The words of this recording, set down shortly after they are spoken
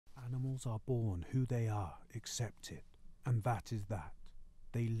Animals are born who they are, accept it, and that is that.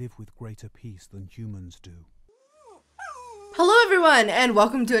 They live with greater peace than humans do. Hello everyone, and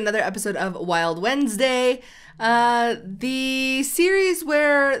welcome to another episode of Wild Wednesday, the series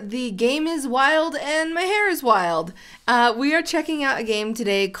where the game is wild and my hair is wild. We are checking out a game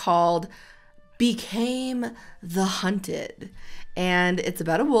today called Became the Hunted, and it's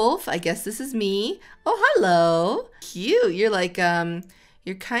about a wolf. I guess this is me. Oh, hello. Cute. You're like,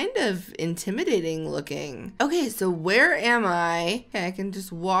 you're kind of intimidating looking. Okay, so where am I? Okay, I can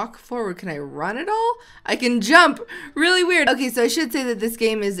just walk forward. Can I run at all? I can jump. Really weird. Okay, so I should say that this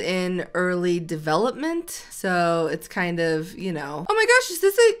game is in early development. So it's kind of, you know. Oh my gosh, this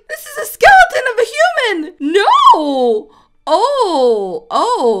is a skeleton of a human. No.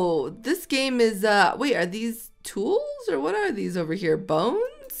 Oh, this game is, wait, are these tools or what are these over here? Bones?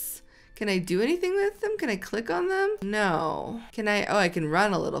 Can I do anything with them? Can I click on them? No. Can I? Oh, I can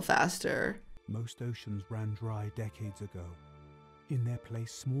run a little faster. Most oceans ran dry decades ago. In their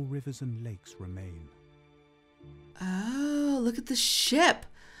place, small rivers and lakes remain. Oh, look at the ship.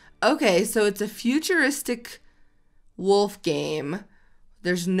 Okay, so it's a futuristic wolf game.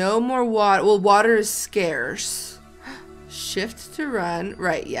 There's no more water. Well, water is scarce. Shift to run.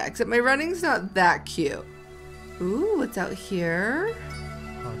 Right, yeah, except my running's not that cute. Ooh, what's out here?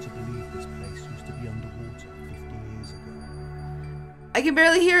 Hard to believe this place used to be underwater 50 years ago. I can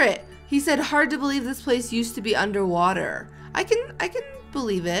barely hear it. He said, hard to believe this place used to be underwater. I can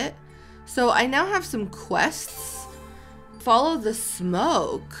believe it. So I now have some quests. Follow the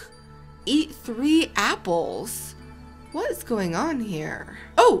smoke. Eat 3 apples. What is going on here?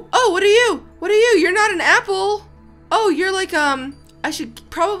 Oh, what are you? What are you? You're not an apple. Oh, you're like, I should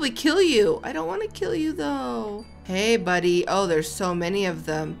probably kill you. I don't want to kill you though. Hey, buddy. Oh, there's so many of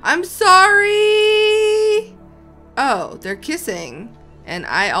them. I'm sorry. Oh, they're kissing. And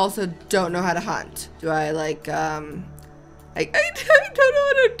I also don't know how to hunt. Do I like, I don't know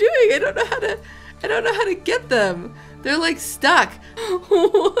what I'm doing. I don't know how to get them. They're like stuck.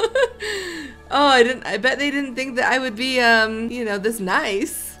 Oh, I bet they didn't think that I would be, you know, this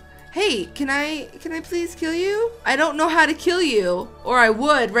nice. Hey, can I please kill you? I don't know how to kill you, or I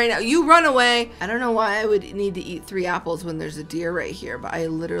would right now. You run away. I don't know why I would need to eat 3 apples when there's a deer right here, but I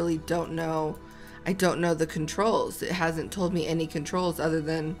literally don't know. I don't know the controls. It hasn't told me any controls other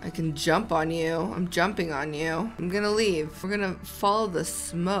than I can jump on you. I'm jumping on you. I'm gonna leave. We're gonna follow the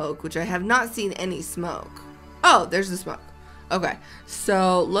smoke, which I have not seen any smoke. Oh, there's the smoke. Okay,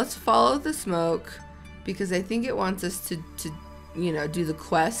 so let's follow the smoke because I think it wants us to you know, do the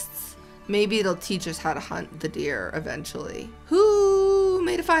quests. Maybe it'll teach us how to hunt the deer eventually. Who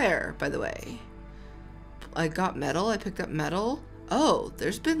made a fire, by the way? I got metal. I picked up metal. Oh,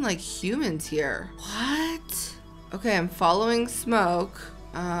 there's been like humans here. What? Okay, I'm following smoke.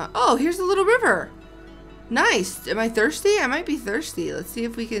 Oh, here's a little river. Nice. Am I thirsty? I might be thirsty. Let's see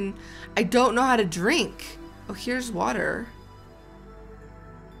if we can. I don't know how to drink. Oh, here's water.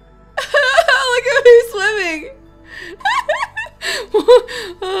 Look at me swimming.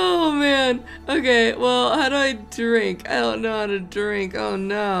 Oh man. Okay, well, how do I drink? I don't know how to drink. Oh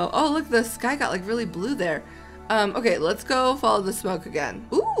no. Oh, look, the sky got like really blue there. Okay, let's go follow the smoke again.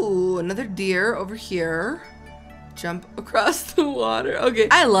 Ooh, another deer over here. Jump across the water. Okay,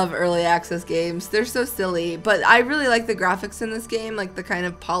 I love early access games. They're so silly, but I really like the graphics in this game, like the kind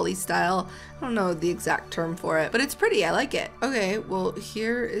of poly style. I don't know the exact term for it, but it's pretty. I like it. Okay, well,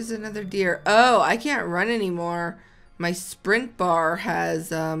 here is another deer. Oh, I can't run anymore. My sprint bar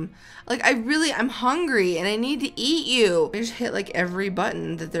has, like, I'm hungry and I need to eat you. I just hit like every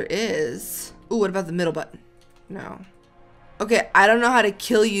button that there is. Ooh, what about the middle button? No. Okay, I don't know how to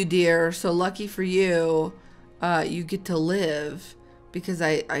kill you, dear. So lucky for you, you get to live because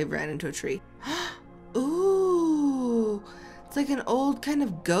I ran into a tree. Ooh, it's like an old kind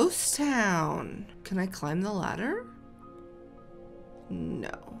of ghost town. Can I climb the ladder?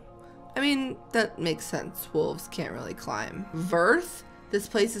 No. I mean, that makes sense. Wolves can't really climb. Verth? This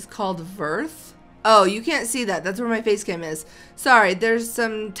place is called Verth? Oh, you can't see that. That's where my face cam is. Sorry, there's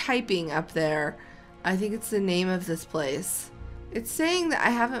some typing up there. I think it's the name of this place. It's saying that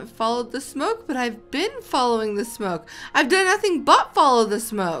I haven't followed the smoke, but I've been following the smoke. I've done nothing but follow the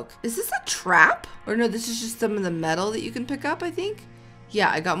smoke. Is this a trap? Or no, this is just some of the metal that you can pick up, I think? Yeah,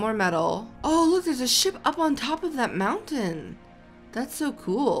 I got more metal. Oh, look, there's a ship up on top of that mountain. That's so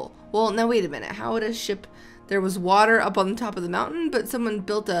cool. Well, now wait a minute. How would a ship... There was water up on the top of the mountain, but someone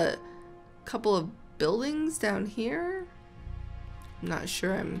built a couple of buildings down here? I'm not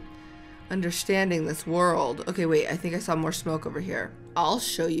sure I'm understanding this world. Okay, wait. I think I saw more smoke over here. I'll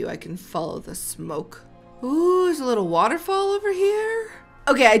show you I can follow the smoke. Ooh, there's a little waterfall over here.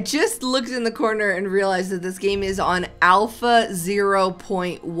 Okay, I just looked in the corner and realized that this game is on Alpha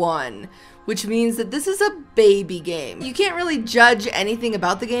 0.1, which means that this is a baby game. You can't really judge anything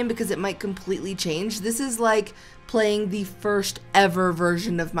about the game because it might completely change. This is like playing the first ever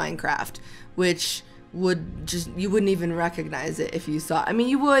version of Minecraft, which would just, you wouldn't even recognize it if you saw it. I mean,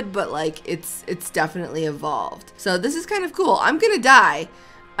 you would, but like it's definitely evolved. So this is kind of cool. I'm gonna die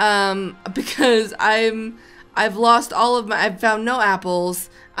because I've lost all of my, I've found no apples,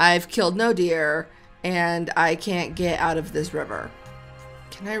 I've killed no deer, and I can't get out of this river.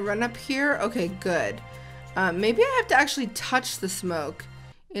 Can I run up here? Okay, good. Maybe I have to actually touch the smoke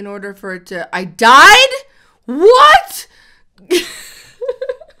in order for it to, I died? What?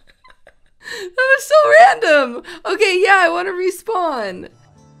 That was so random. Okay, yeah, I want to respawn.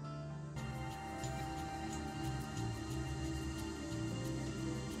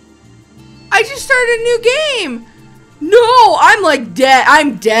 I just started a new game. No, I'm like dead.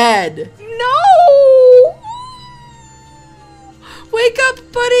 I'm dead. No. Wake up,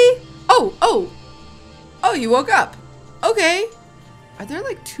 buddy. Oh, you woke up. Okay. Are there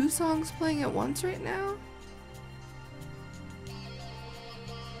like 2 songs playing at once right now?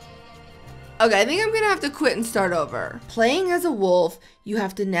 Okay, I think I'm gonna have to quit and start over. Playing as a wolf, you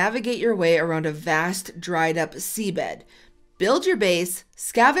have to navigate your way around a vast, dried up seabed. Build your base,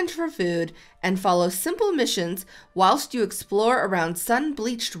 scavenge for food, and follow simple missions whilst you explore around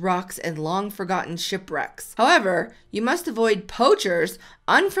sun-bleached rocks and long-forgotten shipwrecks. However, you must avoid poachers,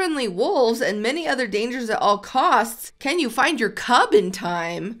 unfriendly wolves, and many other dangers at all costs. Can you find your cub in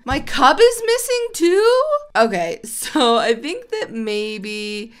time? My cub is missing too? Okay, so I think that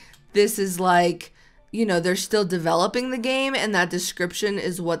maybe this is like, you know, they're still developing the game and that description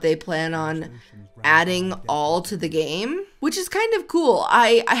is what they plan on adding all to the game, which is kind of cool.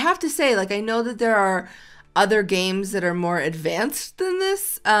 I have to say, like, I know that there are other games that are more advanced than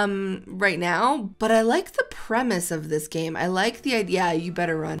this right now, but I like the premise of this game. I like the idea, yeah, you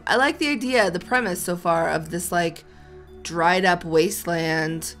better run. I like the idea, the premise so far of this like dried up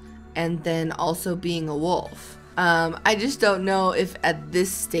wasteland and then also being a wolf. I just don't know if at this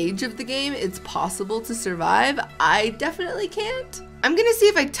stage of the game it's possible to survive. I definitely can't. I'm gonna see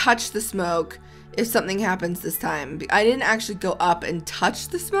if I touch the smoke, if something happens this time. I didn't actually go up and touch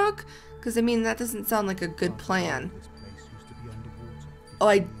the smoke, because I mean, that doesn't sound like a good plan. Oh,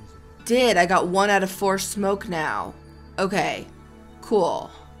 I did. I got 1 out of 4 smoke now. Okay, cool.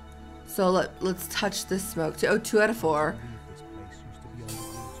 So let's touch this smoke too. Oh, 2 out of 4.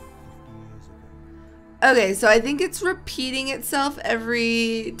 Okay, so I think it's repeating itself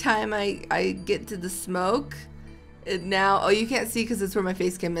every time I get to the smoke. Now, oh, you can't see because it's where my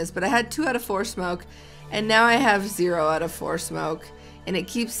face cam is, but I had 2 out of 4 smoke, and now I have 0 out of 4 smoke, and it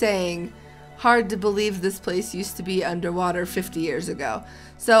keeps saying, hard to believe this place used to be underwater 50 years ago.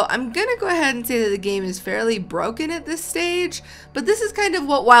 So I'm gonna go ahead and say that the game is fairly broken at this stage, but this is kind of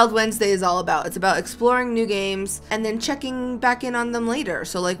what Wild Wednesday is all about. It's about exploring new games and then checking back in on them later.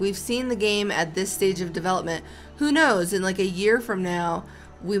 So like, we've seen the game at this stage of development. Who knows, in like a year from now,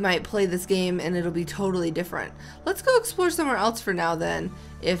 we might play this game and it'll be totally different. Let's go explore somewhere else for now then,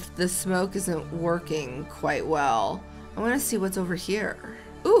 if the smoke isn't working quite well. I wanna see what's over here.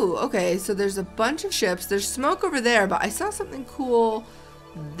 Ooh, okay, so there's a bunch of ships. There's smoke over there, but I saw something cool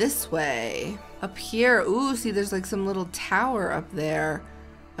this way. Up here, ooh, see there's like some little tower up there.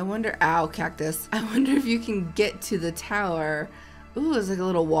 I wonder, ow, cactus. I wonder if you can get to the tower. Ooh, there's like a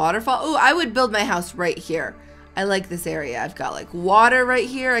little waterfall. Ooh, I would build my house right here. I like this area. I've got like water right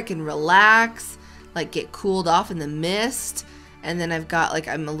here. I can relax, like get cooled off in the mist. And then I've got like,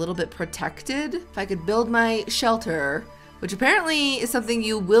 I'm a little bit protected. If I could build my shelter, which apparently is something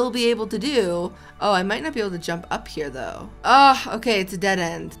you will be able to do. Oh, I might not be able to jump up here though. Oh, okay, it's a dead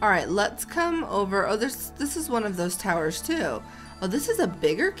end. All right, let's come over. Oh, this is one of those towers too. Oh, this is a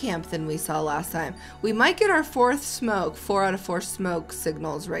bigger camp than we saw last time. We might get our 4th smoke, 4 out of 4 smoke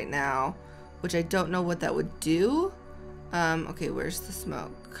signals right now, which I don't know what that would do. Okay, where's the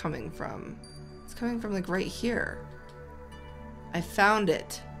smoke coming from? It's coming from like right here. I found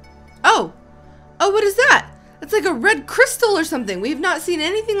it. Oh, what is that? It's like a red crystal or something. We've not seen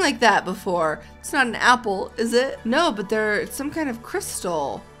anything like that before. It's not an apple, is it? No, but they're some kind of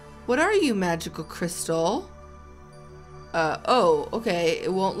crystal. What are you, magical crystal? Oh, okay.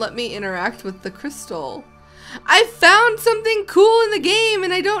 It won't let me interact with the crystal. I found something cool in the game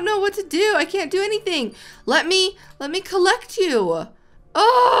and I don't know what to do. I can't do anything. Let me collect you.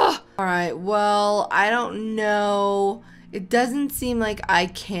 Oh! All right, well, I don't know. It doesn't seem like I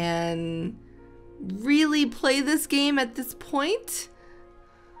can really play this game at this point.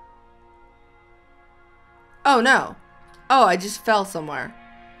 Oh no. Oh, I just fell somewhere.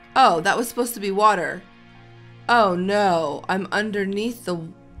 Oh, that was supposed to be water. Oh no, I'm underneath the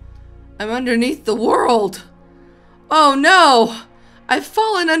world. Oh no, I've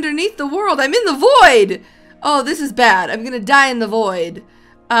fallen underneath the world. I'm in the void. Oh, this is bad. I'm gonna die in the void.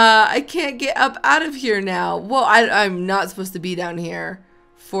 I can't get up out of here now. Well, I'm not supposed to be down here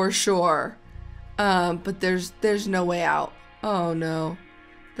for sure. But there's no way out. Oh no,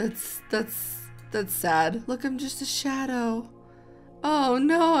 that's sad. Look, I'm just a shadow. Oh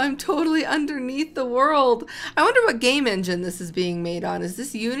no, I'm totally underneath the world. I wonder what game engine this is being made on. Is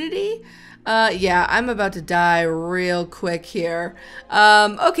this Unity? Yeah, I'm about to die real quick here.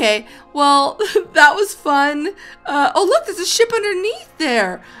 Okay, well, that was fun. Oh look, there's a ship underneath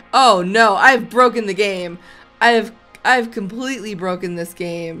there. Oh no, I've broken the game. I've completely broken this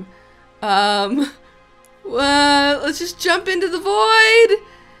game. Let's just jump into the void.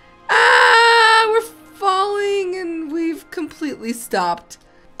 Ah, we're falling and we've completely stopped.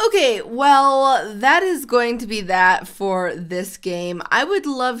 Okay, well, that is going to be that for this game. I would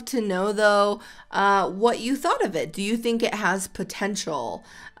love to know, though, what you thought of it. Do you think it has potential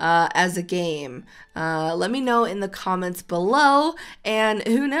as a game? Let me know in the comments below, and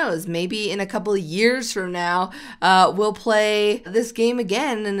who knows, maybe in a couple of years from now, we'll play this game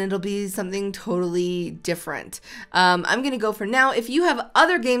again, and it'll be something totally different. I'm gonna go for now. If you have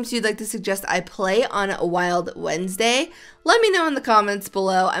other games you'd like to suggest I play on a Wild Wednesday, let me know in the comments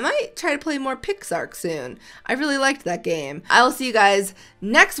below. I might try to play more Pixark soon. I really liked that game. I will see you guys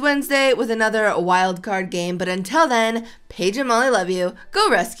next Wednesday with another wild card game, but until then, Paige and Molly love you. Go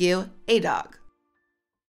rescue a dog.